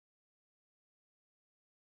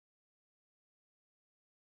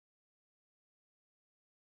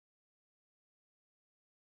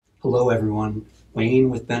Hello everyone,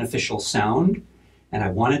 Wayne with Beneficial Sound, and I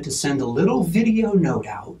wanted to send a little video note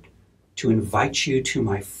out to invite you to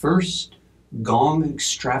my first Gong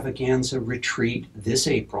Extravaganza retreat this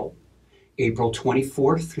April, April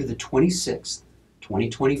 24th through the 26th,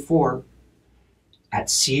 2024,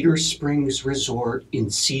 at Cedar Springs Resort in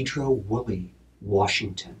Sedro Woolley,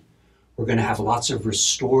 Washington. We're going to have lots of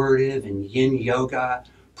restorative and yin yoga,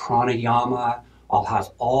 pranayama. I'll have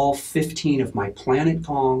all 15 of my planet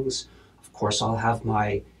gongs. Of course, I'll have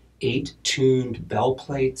my 8 tuned bell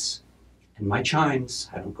plates and my chimes.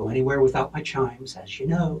 I don't go anywhere without my chimes, as you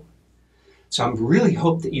know. So I really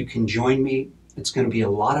hope that you can join me. It's going to be a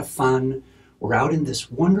lot of fun. We're out in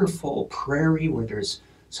this wonderful prairie where there's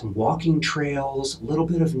some walking trails, a little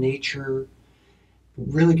bit of nature.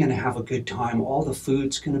 We're really going to have a good time. All the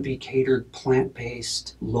food's going to be catered,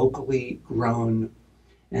 plant-based, locally grown.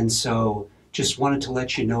 And so just wanted to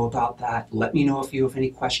let you know about that. Let me know if you have any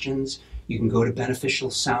questions. You can go to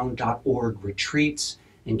beneficialsound.org retreats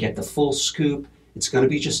and get the full scoop. It's going to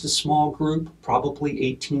be just a small group, probably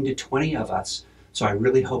 18 to 20 of us. So I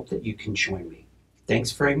really hope that you can join me.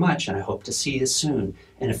 Thanks very much, and I hope to see you soon.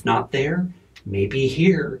 And if not there, maybe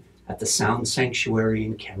here at the Sound Sanctuary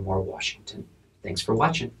in Kenmore, Washington. Thanks for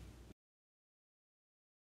watching.